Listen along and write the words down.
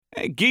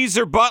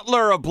Geezer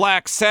Butler of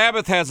Black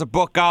Sabbath has a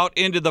book out,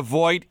 Into the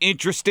Void.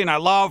 Interesting. I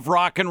love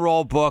rock and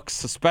roll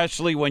books,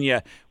 especially when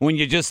you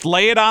just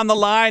lay it on the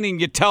line and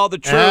you tell the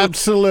truth.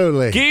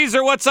 Absolutely.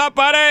 Geezer, what's up,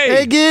 buddy?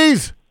 Hey,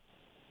 Geez.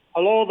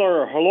 Hello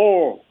there.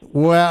 Hello.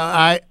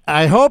 Well,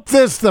 I hope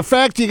the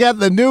fact you got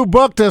the new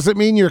book doesn't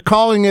mean you're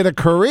calling it a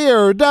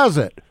career, or does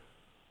it?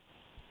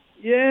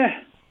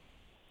 Yeah.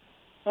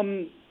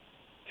 I'm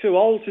too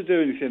old to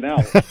do anything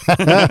else.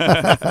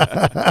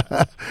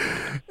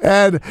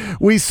 And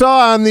we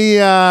saw on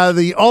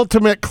the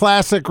Ultimate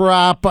Classic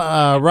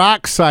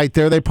Rock site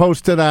there, they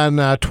posted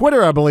on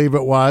Twitter, I believe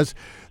it was,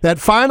 that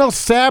final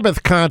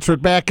Sabbath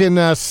concert back in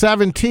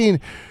 2017.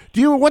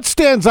 What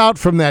stands out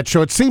from that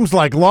show? It seems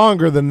like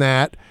longer than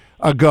that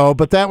ago,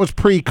 but that was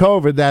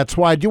pre-COVID. That's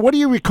why. What do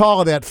you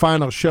recall of that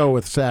final show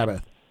with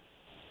Sabbath?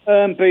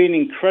 Being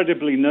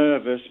incredibly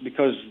nervous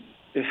because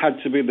it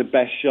had to be the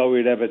best show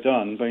we'd ever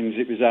done, means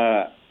it was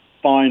our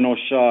final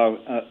show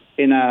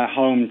in our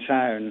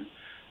hometown.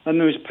 And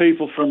there was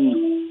people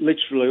from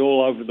literally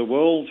all over the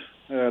world.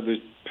 There's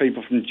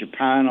people from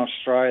Japan,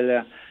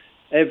 Australia,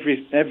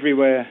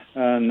 everywhere.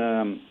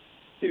 And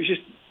it was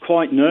just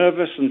quite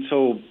nervous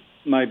until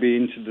maybe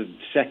into the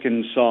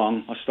second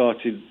song. I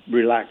started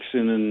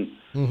relaxing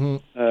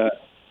and,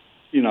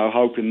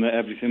 hoping that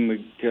everything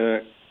would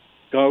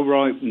go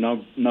right.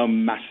 No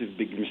massive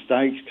big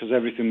mistakes because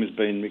everything was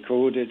being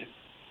recorded.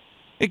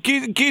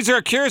 Geezer,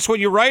 I'm curious, when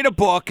you write a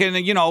book and,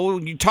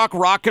 you talk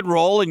rock and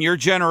roll and your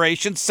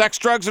generation, sex,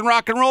 drugs, and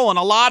rock and roll, and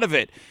a lot of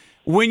it.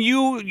 When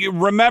you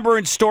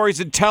remembering stories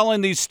and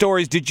telling these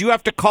stories, did you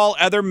have to call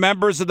other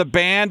members of the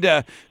band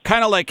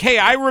kind of like, hey,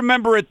 I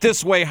remember it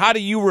this way. How do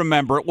you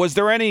remember it? Was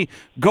there any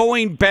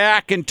going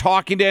back and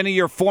talking to any of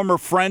your former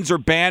friends or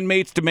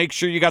bandmates to make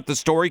sure you got the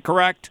story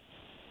correct?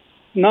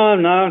 No,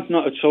 not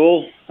at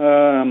all.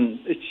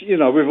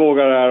 We've all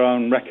got our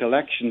own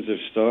recollections of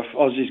stuff.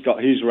 Ozzy's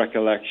got his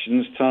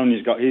recollections.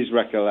 Tony's got his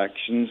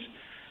recollections.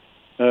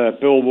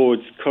 Bill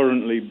Ward's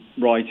currently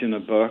writing a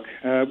book.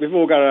 We've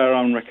all got our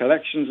own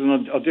recollections,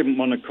 and I didn't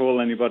want to call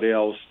anybody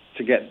else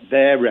to get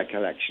their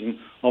recollection.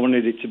 I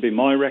wanted it to be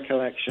my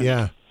recollection.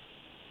 Yeah.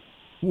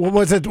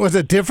 Was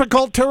it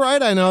difficult to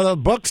write? I know the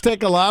books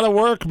take a lot of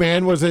work,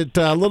 man. Was it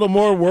a little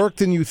more work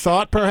than you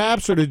thought,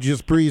 perhaps, or did you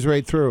just breeze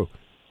right through?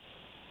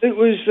 It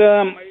was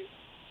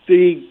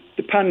the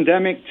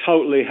pandemic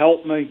totally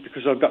helped me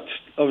because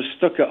I was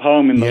stuck at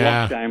home in the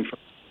lockdown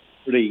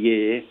for a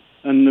year,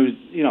 and there was,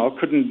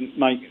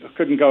 I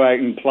couldn't go out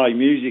and play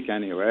music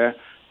anywhere.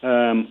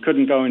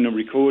 Couldn't go in a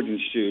recording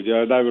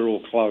studio; they were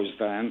all closed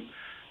down.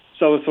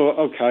 So I thought,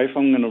 okay, if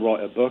I'm going to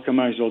write a book, I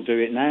may as well do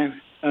it now.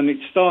 And it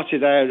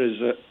started out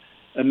as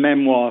a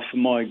memoir for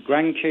my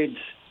grandkids,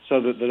 so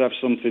that they'd have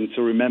something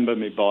to remember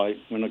me by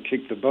when I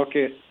kicked the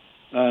bucket,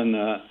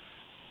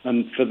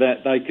 and for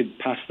that, they could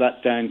pass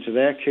that down to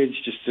their kids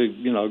just to,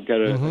 get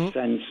a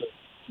sense of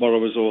what it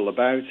was all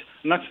about.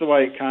 And that's the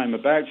way it came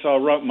about. So I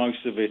wrote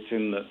most of it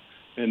in the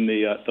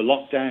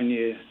lockdown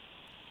year.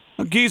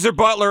 Geezer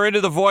Butler,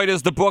 Into the Void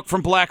is the book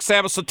from Black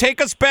Sabbath. So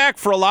take us back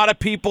for a lot of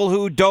people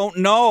who don't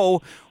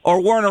know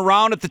or weren't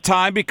around at the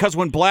time, because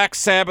when Black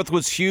Sabbath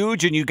was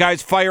huge and you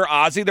guys fire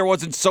Ozzy, there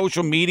wasn't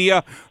social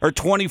media or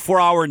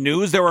 24-hour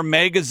news. There were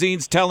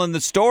magazines telling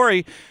the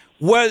story.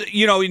 Well,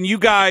 and you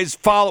guys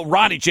follow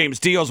Ronnie James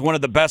Dio is one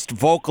of the best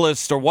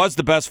vocalists, or was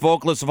the best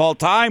vocalist of all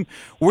time.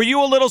 Were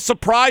you a little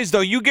surprised,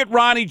 though? You get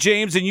Ronnie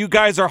James and you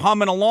guys are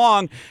humming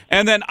along,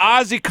 and then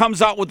Ozzy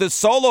comes out with his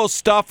solo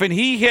stuff and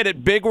he hit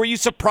it big. Were you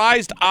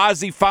surprised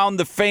Ozzy found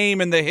the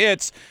fame and the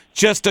hits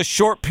just a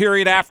short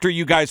period after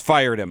you guys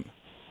fired him?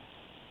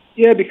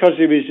 Yeah, because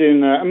he was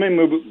in,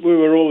 we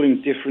were all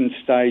in different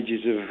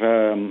stages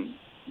of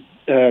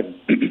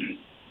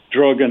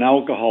drug and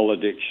alcohol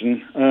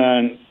addiction,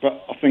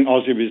 but I think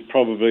Ozzy was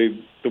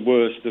probably the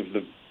worst of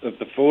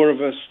the four of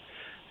us,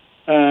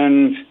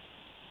 and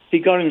he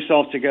got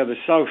himself together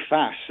so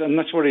fast, and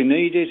that's what he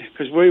needed,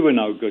 because we were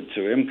no good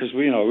to him, because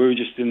we were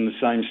just in the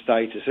same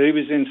status he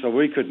was in, so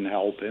we couldn't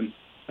help him.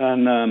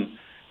 And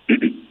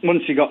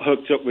once he got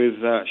hooked up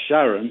with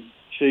Sharon,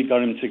 she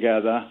got him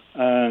together,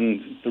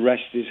 and the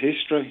rest is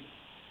history.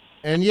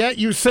 And yet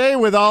you say,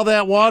 with all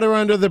that water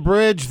under the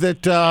bridge,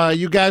 that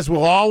you guys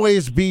will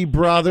always be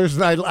brothers.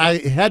 And I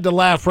had to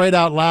laugh right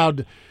out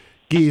loud,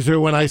 Geezer,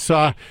 when I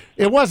saw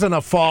it wasn't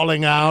a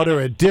falling out or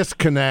a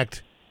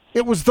disconnect.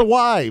 It was the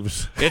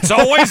wives. It's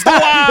always the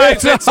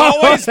wives. It's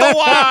always the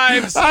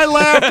wives. I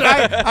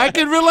laughed. I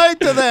can relate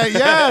to that.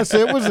 Yes,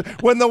 it was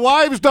when the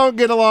wives don't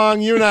get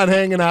along, you're not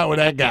hanging out with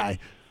that guy.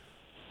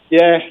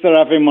 Yes, they're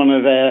having one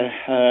of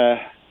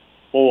their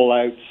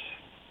fallouts.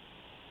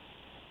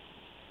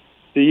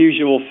 The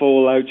usual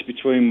fallouts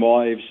between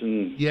wives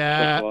and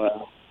stuff like that.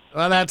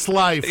 Well, that's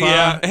life,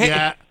 huh?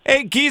 Yeah.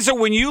 Hey, Geezer,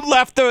 when you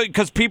left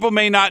because people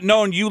may not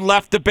know, and you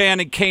left the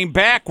band and came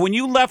back, when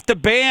you left the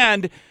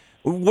band,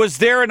 was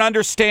there an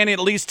understanding, at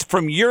least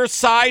from your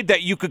side,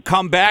 that you could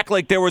come back,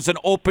 like there was an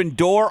open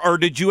door, or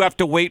did you have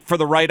to wait for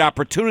the right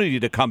opportunity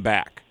to come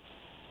back?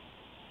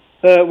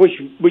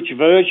 Which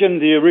version?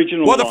 The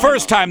original one? Well, the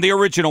first time, the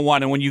original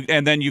one,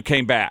 and then you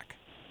came back.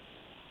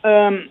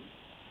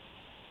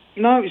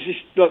 No, it was just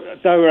look,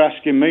 they were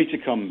asking me to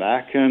come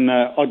back, and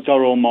I'd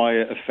got all my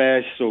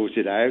affairs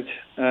sorted out,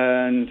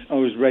 and I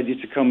was ready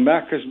to come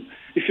back. Because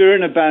if you're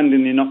in a band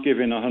and you're not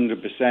giving 100%,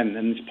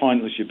 then it's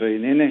pointless you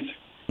being in it.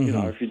 Mm-hmm. You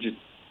know, if you're just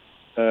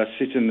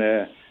sitting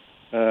there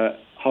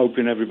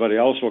hoping everybody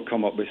else will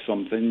come up with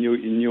something,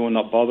 you're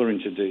not bothering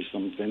to do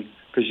something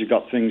because you've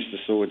got things to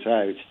sort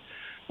out.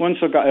 Once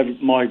I got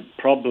my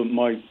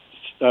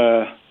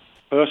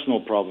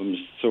personal problems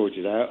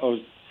sorted out, I was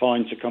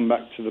fine to come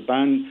back to the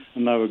band,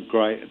 and they were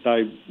great.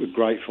 They were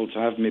grateful to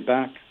have me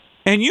back.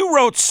 And you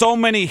wrote so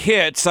many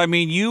hits. I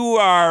mean, you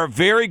are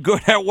very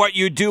good at what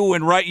you do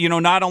and write,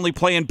 not only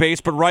playing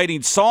bass, but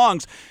writing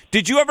songs.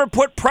 Did you ever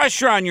put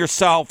pressure on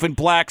yourself in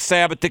Black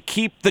Sabbath to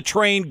keep the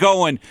train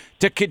going,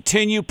 to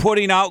continue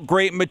putting out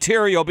great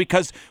material?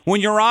 Because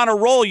when you're on a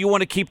roll, you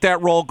want to keep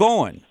that roll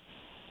going.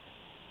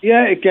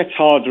 Yeah, it gets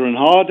harder and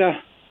harder.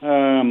 You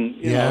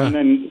know, and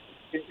then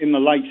in the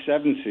late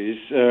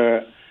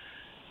 70s,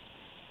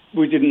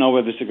 we didn't know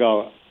whether to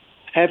go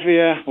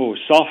heavier or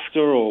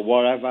softer or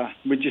whatever.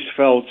 We just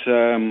felt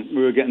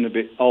we were getting a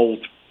bit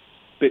old,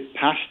 bit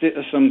past it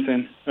or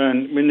something,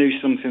 and we knew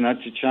something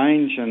had to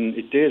change, and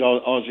it did.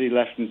 Ozzy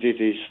left and did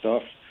his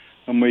stuff,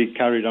 and we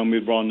carried on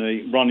with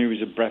Ronnie. Ronnie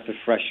was a breath of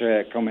fresh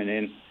air coming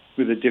in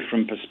with a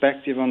different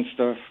perspective on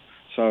stuff,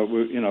 so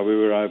we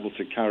were able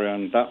to carry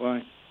on that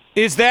way.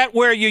 Is that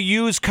where you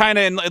use kind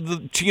of, and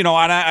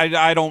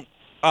I don't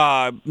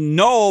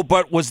no,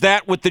 but was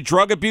that with the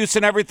drug abuse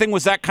and everything?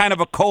 Was that kind of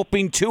a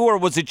coping too, or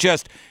was it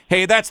just,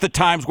 hey, that's the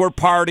times we're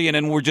partying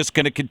and we're just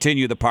going to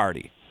continue the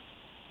party?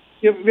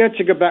 Yeah, we had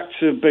to go back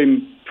to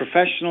being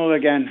professional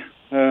again.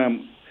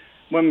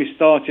 When we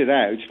started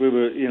out, we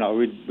were,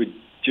 we'd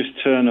just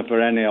turn up at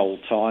any old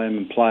time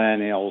and play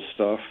any old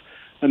stuff.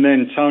 And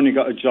then Tony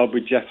got a job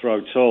with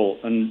Jethro Tull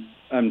and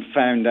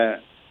found out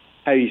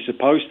how you're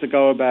supposed to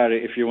go about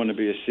it if you want to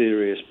be a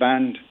serious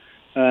band.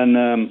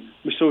 And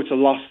we sort of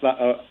lost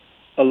that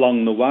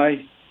along the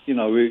way.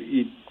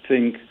 You'd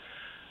think,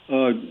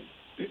 oh,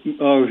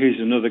 here's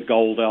another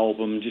gold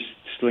album, just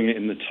sling it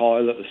in the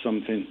toilet or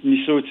something. And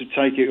you sort of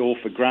take it all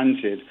for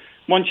granted.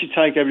 Once you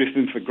take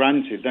everything for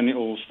granted, then it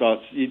all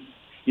starts,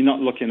 you're not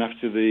looking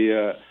after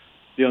the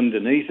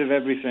underneath of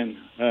everything.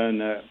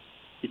 And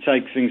you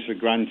take things for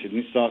granted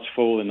and it starts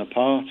falling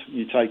apart.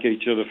 You take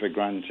each other for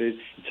granted,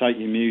 you take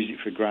your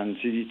music for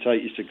granted, you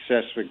take your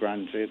success for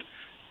granted.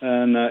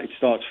 And it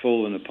starts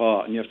falling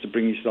apart, and you have to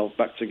bring yourself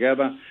back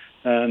together.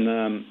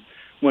 And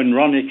when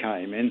Ronnie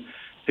came in,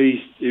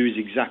 he was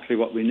exactly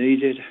what we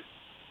needed.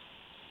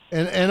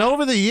 And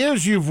over the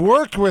years,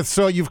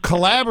 you've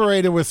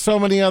collaborated with so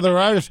many other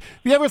artists. Have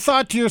you ever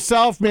thought to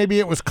yourself, maybe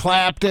it was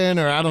Clapton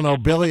or, I don't know,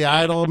 Billy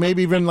Idol,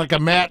 maybe even like a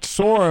Matt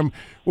Sorum,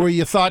 where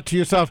you thought to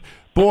yourself,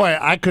 boy,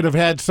 I could have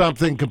had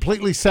something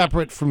completely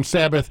separate from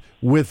Sabbath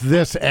with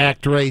this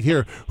act right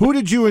here. Who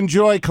did you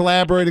enjoy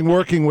collaborating,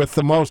 working with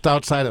the most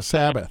outside of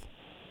Sabbath?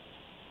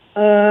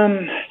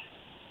 I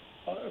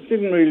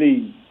didn't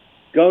really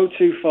go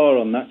too far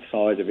on that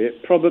side of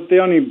it. Probably the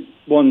only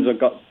ones I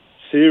got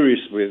serious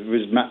with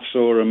was Matt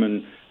Sorum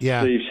and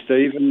Steve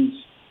Stevens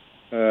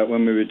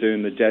when we were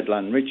doing the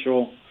Deadland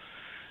Ritual.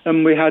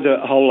 And we had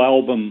a whole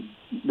album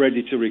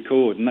ready to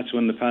record, and that's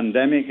when the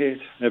pandemic hit.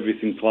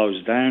 Everything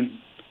closed down.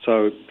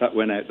 So that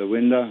went out the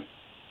window.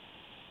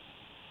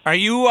 Are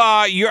you,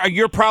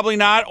 you're probably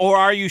not, or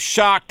are you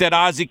shocked that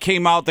Ozzy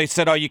came out, they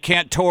said, oh, you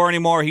can't tour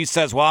anymore? He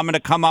says, well, I'm going to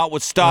come out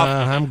with stuff.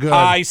 I'm good.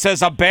 He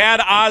says, a bad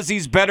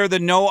Ozzy's better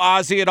than no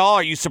Ozzy at all.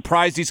 Are you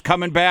surprised he's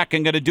coming back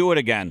and going to do it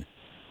again?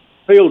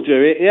 He'll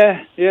do it,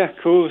 yeah, of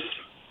course.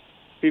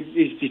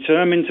 He's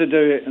determined to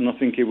do it, and I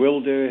think he will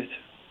do it.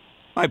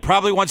 He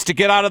probably wants to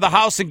get out of the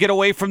house and get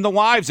away from the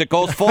wives. It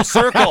goes full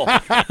circle.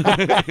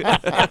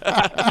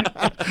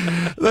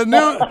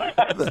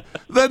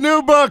 The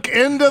new book,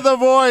 Into the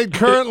Void,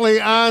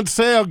 currently on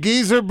sale.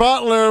 Geezer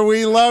Butler,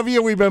 we love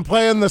you. We've been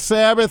playing the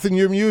Sabbath and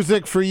your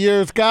music for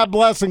years. God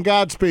bless and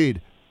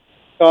Godspeed.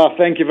 Oh,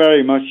 thank you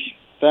very much.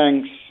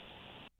 Thanks.